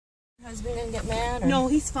Husband gonna get mad? Or? No,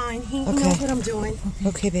 he's fine. He knows what I'm doing.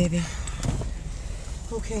 Okay, baby.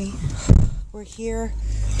 Okay. We're here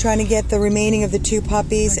trying to get the remaining of the 2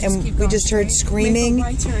 puppies, and we just heard screaming,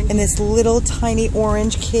 and this little tiny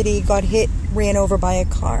orange kitty got ran over by a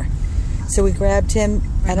car. So we grabbed him.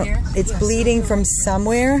 It's bleeding from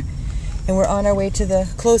somewhere, and we're on our way to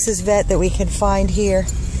the closest vet that we can find here.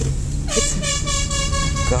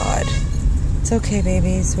 God. It's okay,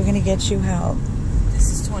 babies. We're going to get you help.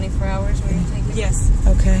 This is 24 hours where you're taking? Yes.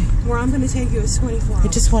 Okay. Where I'm going to take you is 24 hours. I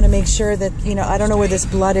just want to make sure that, you know, I don't know where this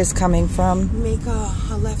blood is coming from. Make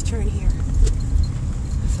a left turn here.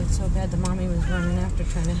 I felt so bad. The mommy was running after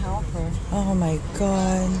trying to help her. Oh, my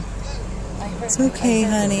God. It's okay,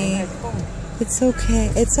 honey. It's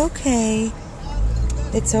okay. It's okay.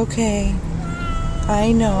 It's okay.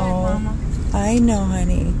 I know. I know,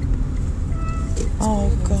 honey. Oh,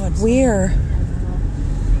 God. Where?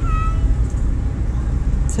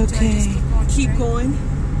 It's okay. Keep going.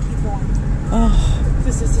 Keep going. Oh.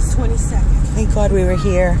 Because this is 20 seconds. Thank God we were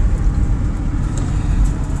here.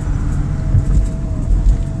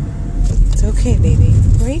 It's okay, baby.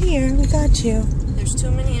 Right here. We got you. There's too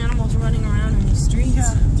many animals running around in the streets.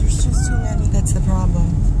 Yeah, there's just too many. That's the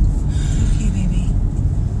problem. It's okay, baby.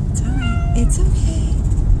 It's alright. It's okay.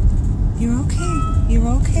 You're okay. You're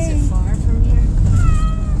okay. Is it far from here?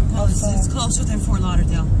 Oh, it's closer than Fort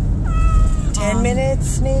Lauderdale. 10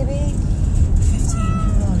 minutes, maybe? 15.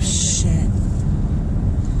 Oh, shit.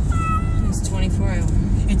 It's 24 hours.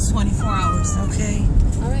 It's 24 hours. Okay.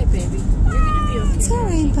 All right, baby. You're going to be okay. It's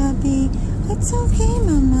alright, Bubby. It's okay,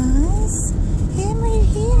 mamas. Hey, I'm right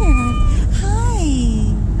here. Hi.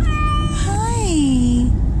 Hi.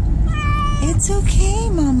 It's okay,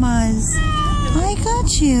 mamas. I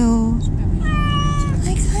got you.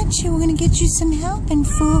 I got you. We're going to get you some help and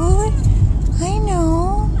food. I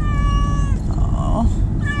know. Oh.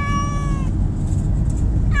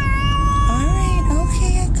 Alright,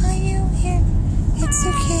 okay, I got you. Here. It's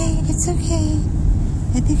okay. It's okay.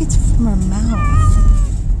 I think it's from her mouth.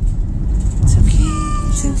 It's okay.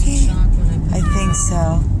 It's okay. I think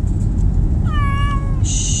so.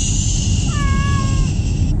 Shh.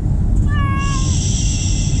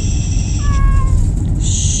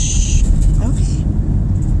 Shh. Okay.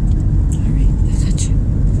 All right. I got you.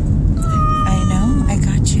 I know. I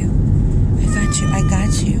got you. I got you. I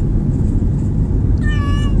got you.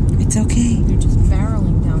 It's okay. They're just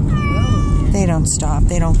barreling down the road. They don't stop.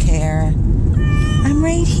 They don't care. I'm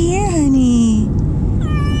right here, honey.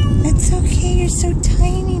 It's okay. You're so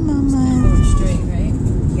tiny, Mama. Going straight, right?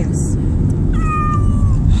 Yes.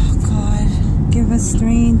 Oh, God. Give us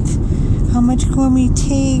strength. How much can we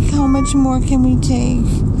take? How much more can we take?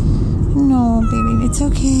 No, baby. It's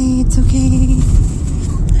okay. It's okay.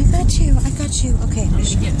 I got you. I got you. Okay. I'm going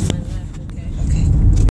to get